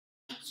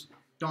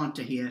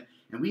Dante here,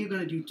 and we are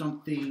going to do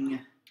something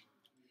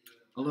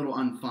a little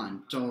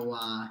unfun. So,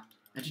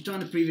 as you saw in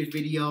the previous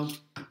video,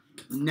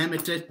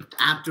 Nemesis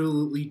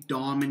absolutely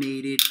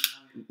dominated,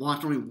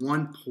 lost only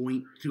 1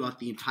 point throughout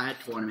the entire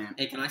tournament.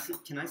 Hey, can I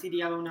see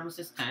Diablo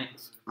Nemesis?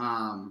 Thanks.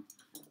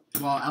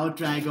 While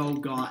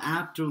L-Drago got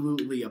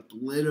absolutely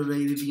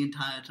obliterated the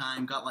entire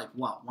time, got like,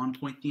 what, 1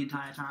 point the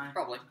entire time?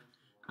 Probably.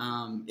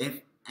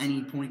 If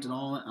any point at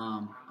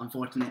all,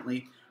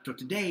 unfortunately. So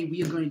today,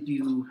 we are going to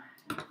do,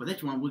 for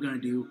this one, we're going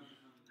to do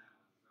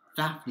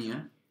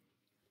Fafnir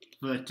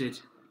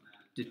versus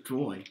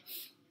Destroy.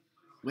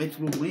 Which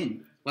will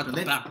win?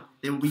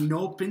 There will be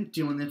no pinch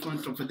on this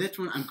one, so for this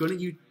one, I'm going to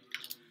use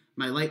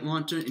my light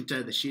launcher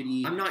instead of the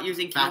shitty I'm not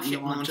using Fafnir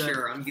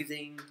launcher. I'm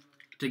using...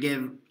 to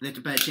give this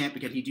a better chance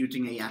because he's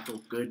using a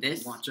actual good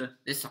launcher.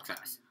 This sucks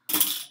ass.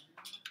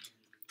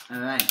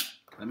 Alright,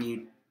 let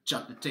me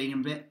shut the stadium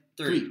a bit.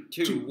 3,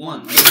 2,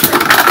 1.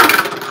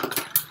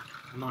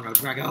 Come on,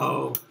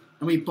 L-Drago.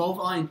 And we both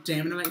are in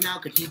stamina right now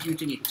because he's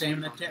using a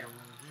stamina tip.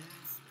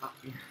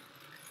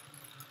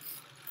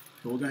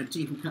 So we're going to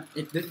see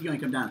if this is going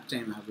to come down to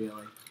stamina,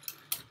 really.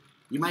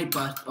 You might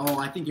bust. Oh,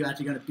 I think you're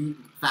actually going to beat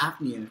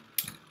Fafnir.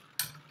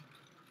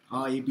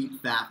 Oh, you beat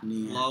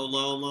Fafnir. Low.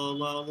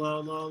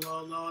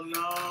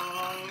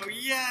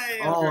 Yay!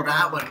 Oh,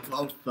 that was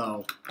close,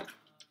 though.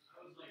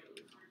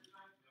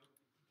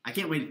 I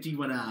can't wait to see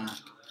what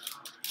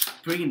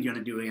Brigand's going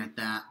to do against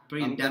that.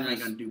 Brigand's definitely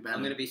going to do better.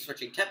 I'm going to be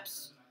switching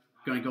tips.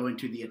 Going to go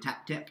into the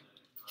attack tip.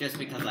 Just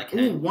because I can.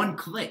 Ooh, 1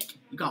 click.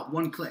 You got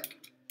 1 click.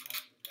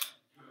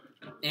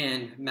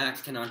 And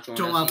Max cannot join us.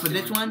 So, for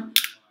this one,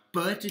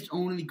 burst is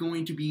only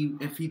going to be,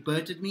 if he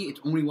bursted me,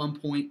 it's only 1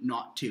 point,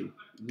 not 2.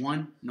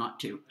 1, not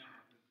 2.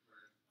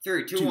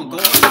 3, 2, 1, go!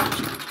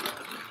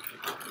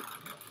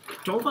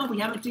 So far, we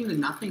haven't seen the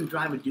Nothing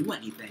Driver do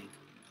anything.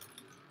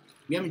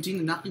 We haven't seen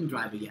the Nothing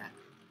Driver yet.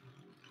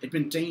 It's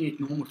been saying it's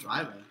normal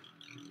driver.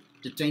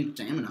 It's saying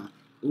stamina.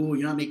 Ooh,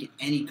 you're not making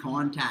any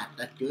contact.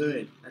 That's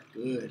good. That's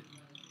good.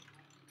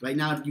 Right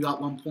now, you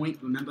got 1 point.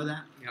 Remember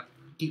that? Yep.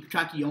 Keep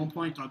track of your own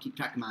points, and I'll keep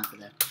track of mine for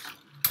that.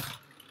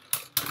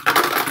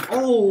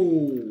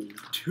 Oh!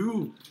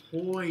 2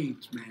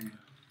 points, man.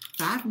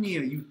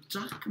 Fafnir, you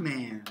suck,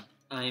 man.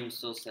 I am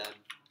so sad.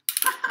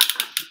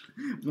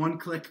 1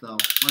 click, though.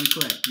 1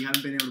 click. You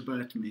haven't been able to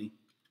burst me.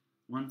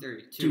 1,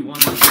 3, 2, 1.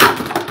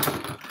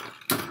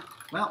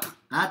 Well,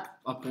 that's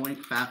a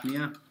point,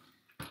 Fafnir.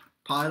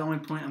 Probably the only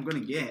point I'm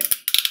going to get.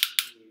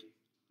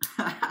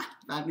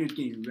 Fafnir's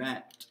getting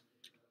wrecked.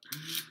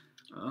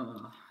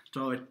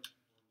 So it's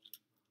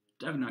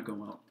definitely not going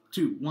well.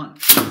 2, 1, 2.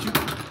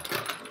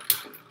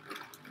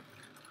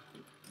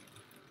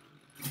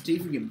 See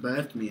if you can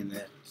burst me in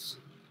this.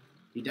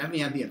 You definitely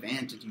have the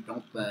advantage if you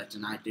don't burst,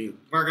 and I do.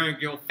 We're going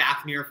to go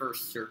Fafnir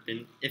versus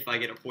Serpent, if I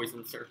get a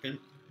Poison Serpent.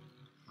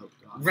 Oh,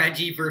 God.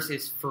 Reggie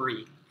versus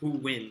Furry. Who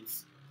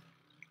wins?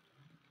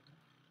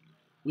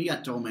 We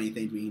got so many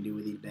things we can do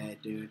with these bad,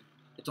 dude.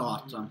 It's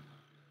awesome.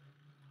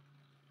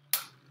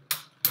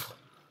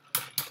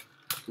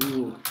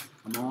 Ooh,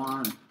 come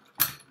on.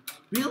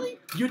 Really?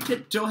 Your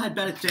tip still had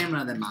better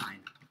stamina than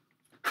mine.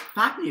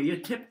 Fafnir, your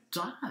tip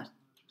sucks.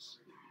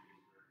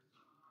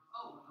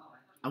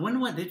 I wonder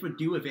what this would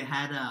do if it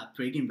had a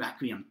friggin'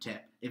 Requiem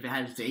tip. If it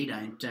had Zeta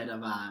instead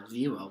of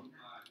Zero.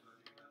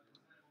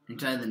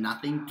 Instead of the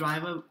Nothing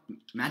driver.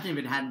 Imagine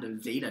if it had the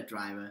Zeta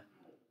driver.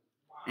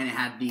 And it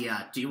had the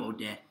Zero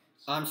disc.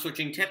 I'm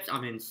switching tips.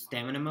 I'm in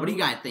stamina mode. What do you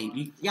guys think?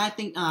 You guys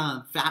think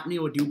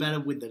Fafnir will do better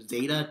with the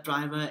Zeta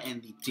driver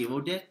and the Zero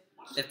disc?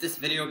 If this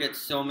video gets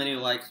so many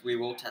likes, we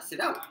will test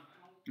it out.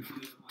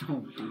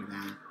 Don't do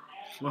that.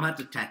 We'll have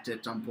to test it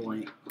at some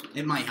point.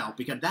 It might help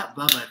because that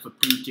rubber for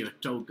Pincher is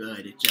so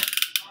good. It's just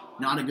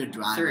not a good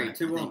driver. 3,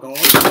 2, 1, go.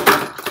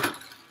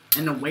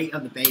 And the weight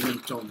of the baby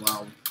is so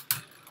low.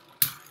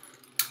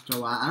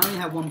 So I only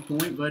have 1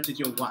 point versus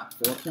your what?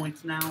 4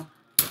 points now?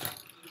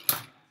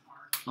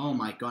 Oh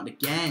my God!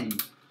 Again,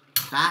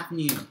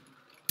 Fafnir.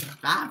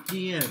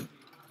 Fafnir.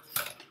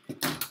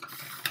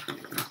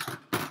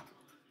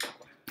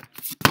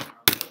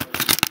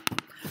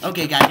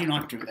 Okay, guys, you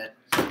don't do that.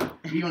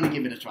 We're gonna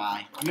give it a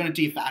try. I'm gonna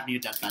see if Fafnir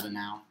does better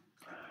now.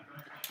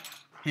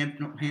 Hand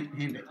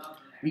it.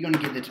 We're gonna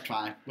give this a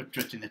try. We're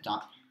twisting this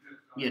up.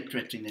 We are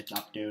twisting this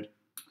up, dude.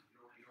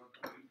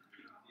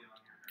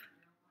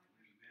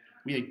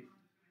 We are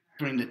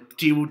putting the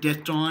Zero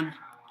disc on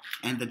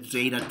and the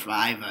Zeta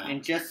driver.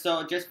 And just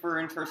for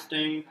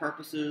interesting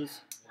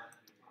purposes.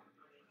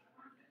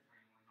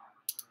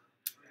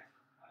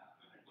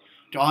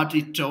 Dodge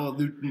is still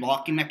a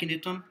locking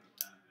mechanism.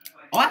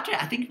 Oh, actually,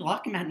 I think the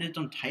locking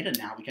mechanism is tighter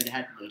now because it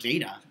had the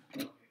Zeta.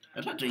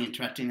 That's actually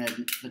interesting that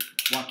the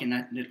locking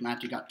mechanism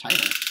actually got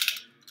tighter.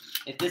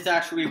 If this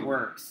actually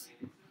works.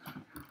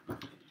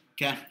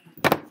 Okay.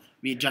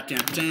 We adjusting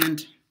our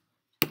stand.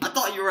 I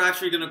thought you were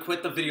actually going to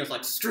quit the videos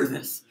like, screw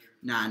this.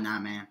 Nah,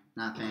 man.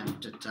 Nah, fam.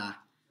 Just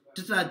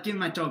give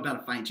myself a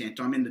better fighting chance.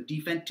 So I'm in the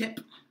defense tip.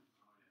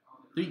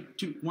 3,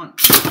 2, 1.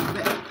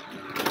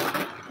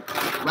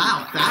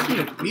 Wow,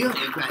 Fafnir is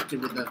really aggressive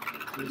with the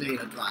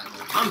Zeta driver.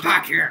 I'm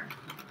back here.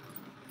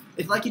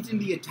 It's like it's in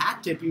the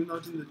attack tip, even though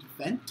it's in the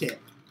defense tip.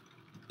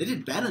 They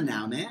did better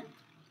now, man.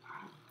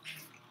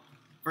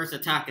 First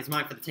attack is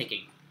mine for the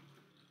taking.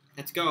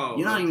 Let's go.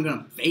 You're not even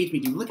gonna phase me,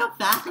 dude. Look how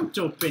fast I'm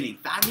still spinning.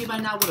 Fafnir by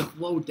now would have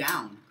slowed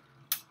down.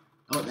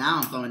 Oh, now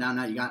I'm slowing down.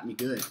 Now you got me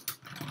good.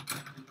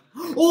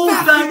 Oh,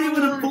 Fafnir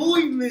with a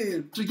point,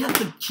 man. So yes,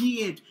 the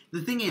key is,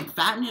 the thing is,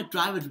 Fafnir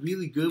drive is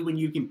really good when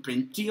you can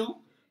print steal,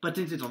 but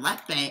since it's a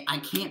left bay, I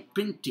can't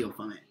print steal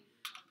from it.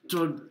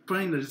 So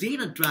putting the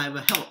Zeta driver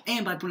help,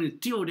 and by putting the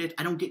steal it,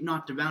 I don't get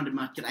knocked around as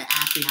much because I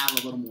actually have a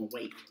little more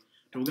weight.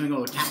 So we're gonna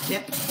go attack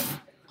tip.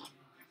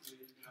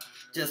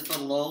 Just for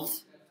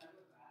lulz.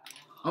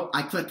 Oh,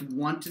 I clicked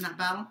once in that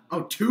battle.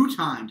 Oh, 2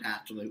 times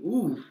actually.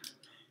 Ooh.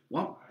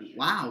 Well,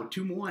 wow,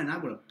 2 more and I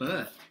would have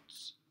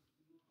burst.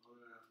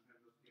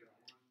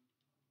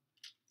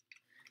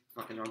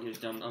 Fucking, I'll get it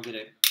done. I'll get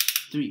it.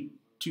 3,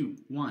 2,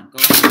 1. Go.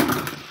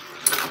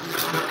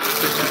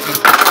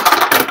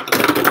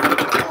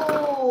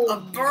 Oh, a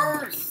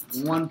burst!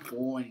 1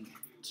 point.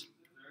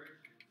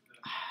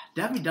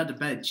 Definitely does a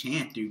better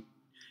chance, dude.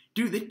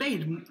 Dude, this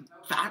made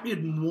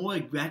Fafnir more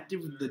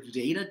aggressive with the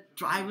Zeta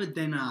driver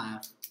than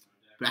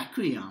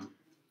Requiem.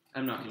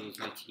 I'm not gonna use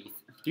my teeth.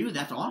 Dude,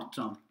 that's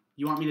awesome.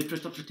 You want me to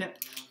twist up the tip?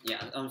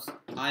 Yeah,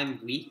 I'm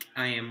weak.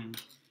 I am.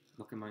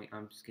 Look at my.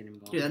 I'm just getting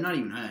involved. Dude, that's not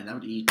even hard. That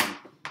would easy.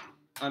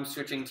 I'm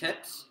switching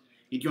tips.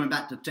 You're going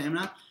back to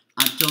stamina.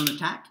 I'm still in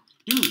attack.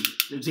 Dude,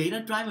 the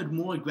Zeta driver is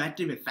more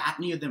aggressive with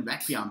Fafnir than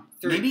Requiem.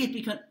 3. Maybe it's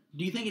because.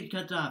 Do you think it's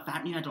because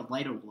Fafnir has a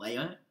lighter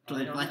layer? So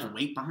there's less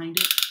weight behind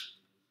it?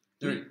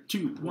 3,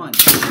 2, 1.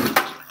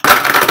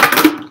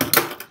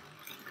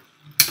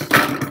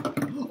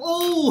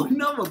 Oh,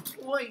 another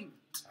point.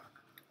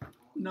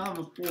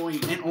 Another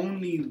point. And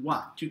only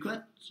what? 2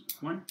 clicks?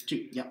 1,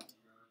 2. Yep.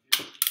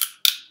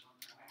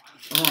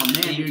 Oh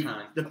man, Game dude.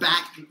 time.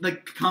 The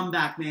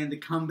comeback, man. The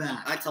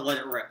comeback. I had to let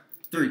it rip.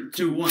 3,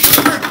 2, 1.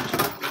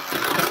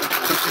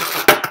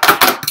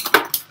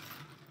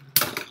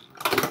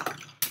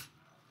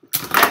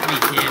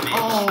 Damage.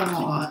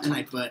 Oh, and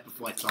I burst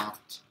before I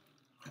stopped.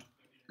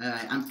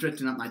 Alright, I'm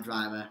switching up my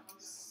driver.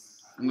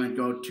 I'm going to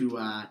go to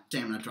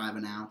stamina driver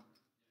now.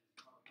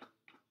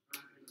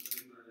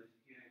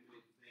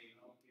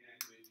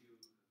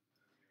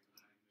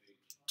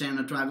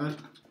 Stamina driver.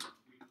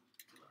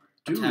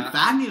 Dude, Attack.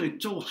 Fafnir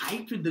is so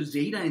hyped with the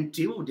Zeta and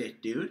Zero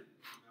Disc, dude.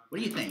 What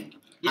do you think?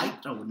 Yeah.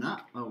 Hyped? Oh,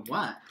 not. Oh,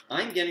 what?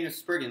 I'm getting a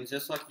Spriggans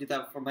just so I can do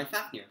that for my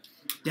Fafnir.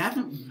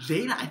 Definitely,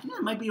 Zeta, I think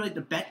that might be like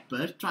the best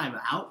burst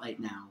driver out right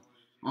now.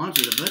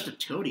 Honestly, the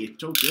versatility is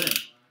so good.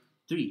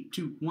 3,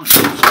 2, 1.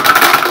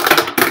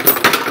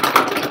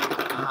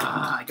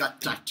 Ah, I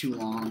got stuck too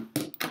long,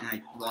 and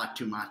I lost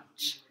too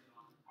much.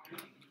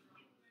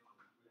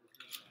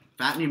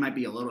 Fafnir might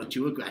be a little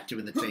too aggressive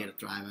with the Zeta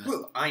driver.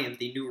 I am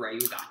the new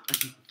Ryuga.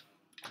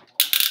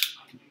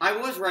 I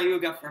was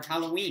Ryuga for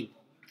Halloween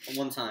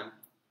one time.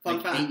 Fun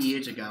Like fact. 8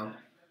 years ago.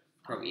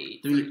 Probably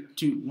 8. 3,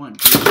 2, 1.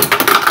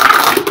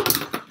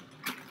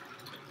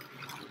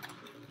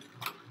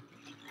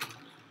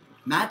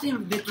 Imagine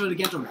if this was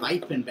against a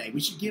right pin Bey.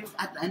 We should give,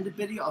 at the end of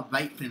the video, a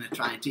right pin a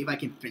try and see if I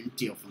can pin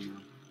steal from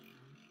them.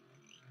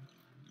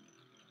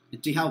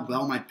 And see how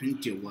well my pin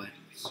steal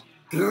works.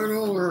 Get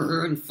over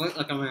here and fight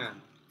like a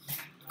man.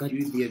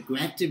 Dude, the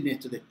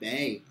aggressiveness of the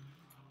Bey.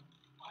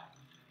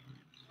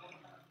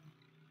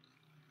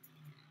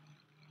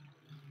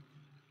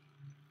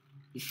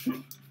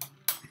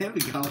 There we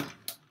go.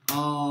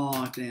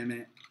 Oh, damn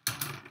it.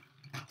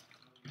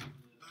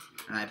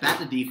 Alright, back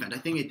to defense. I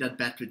think it does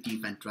best with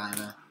defense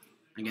driver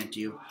against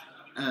you.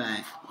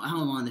 Alright,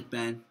 how long has it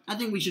been? I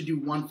think we should do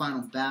one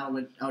final battle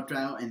with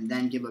L-Drago and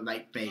then give a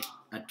right Bey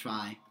a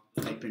try.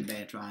 Right pin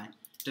Bey a try.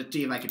 Just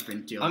see if I can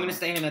print steal. I'm gonna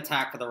stay in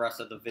attack for the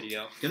rest of the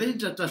video. Because this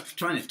is just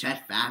trying to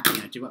test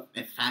Fafnir, see what,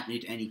 if Fafnir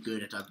is any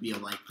good as a real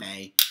life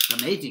Bey.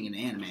 It's amazing in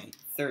anime.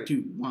 3.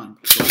 2, 1.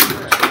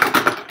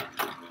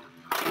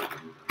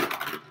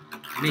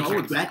 Matrix. So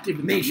aggressive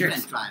with the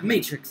defense driver.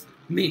 Matrix.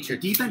 The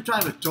Matrix. defense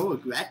driver is so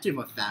aggressive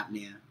with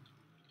Fafnir.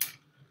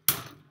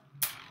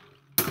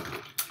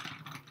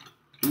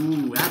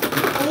 Ooh, that's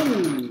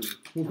good.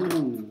 Oh!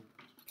 Ooh.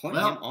 Put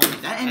Well, him on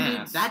his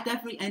ass. that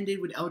definitely ended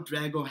with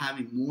L-Drago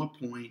having more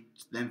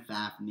points than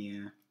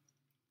Fafnir.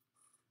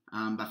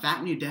 But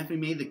Fafnir definitely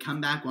made the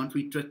comeback once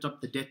we switched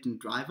up the distant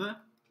driver.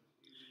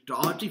 So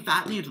honestly,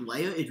 Fafnir's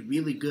layer is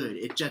really good.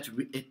 It's just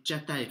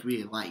that it's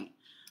really light.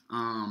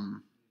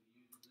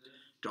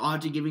 So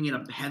honestly, giving it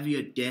a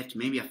heavier disc,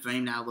 maybe a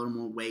frame that had a little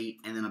more weight,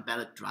 and then a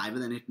better driver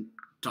than its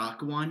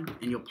darker one,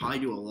 and you'll probably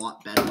do a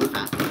lot better with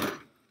Fafnir.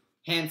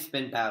 Hand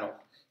spin battle.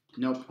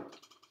 Nope.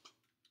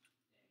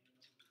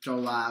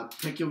 So,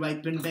 pick your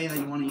right pin Bey that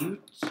you want to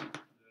use.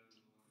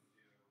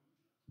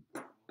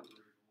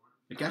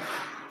 Okay?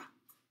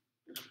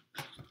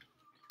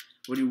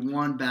 We'll do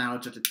one battle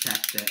just to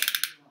test it.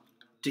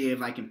 See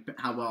if I can,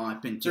 how well I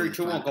pin 3,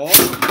 2, 1, go.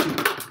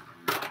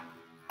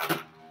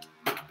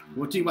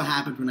 We'll see what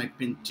happens when I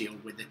pin steal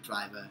with the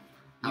driver.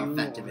 How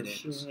effective it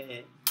is.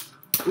 Shit.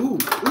 Ooh,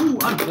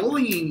 I'm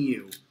bullying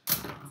you.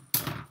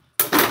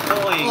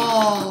 Boing.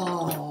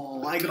 Oh.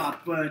 Oh, I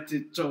got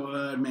butted so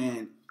hard,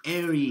 man.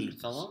 Aries.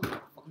 Solo?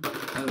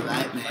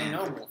 Alright, man.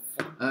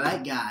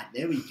 Alright, guys.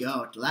 There we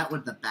go. So that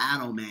was the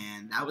battle,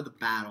 man. That was the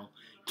battle.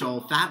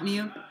 So,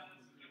 Fafnir,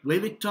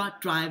 with its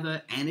top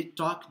driver and its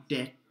top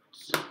deck,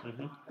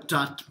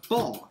 does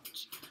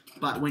boards.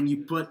 But when you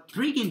put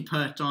freaking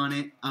parts on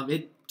it, of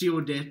its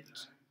steel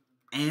discs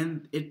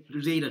and its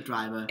Zeta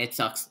driver, It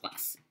sucks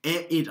less.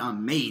 it is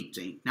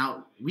amazing.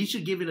 Now, we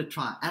should give it a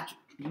try. Actually,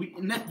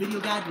 in that video,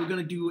 guys, we're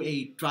going to do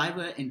a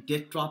driver and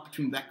disc drop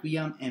between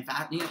Requiem and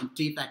Fafnir and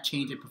see if that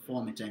changes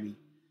performance any.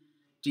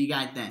 See you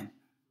guys then.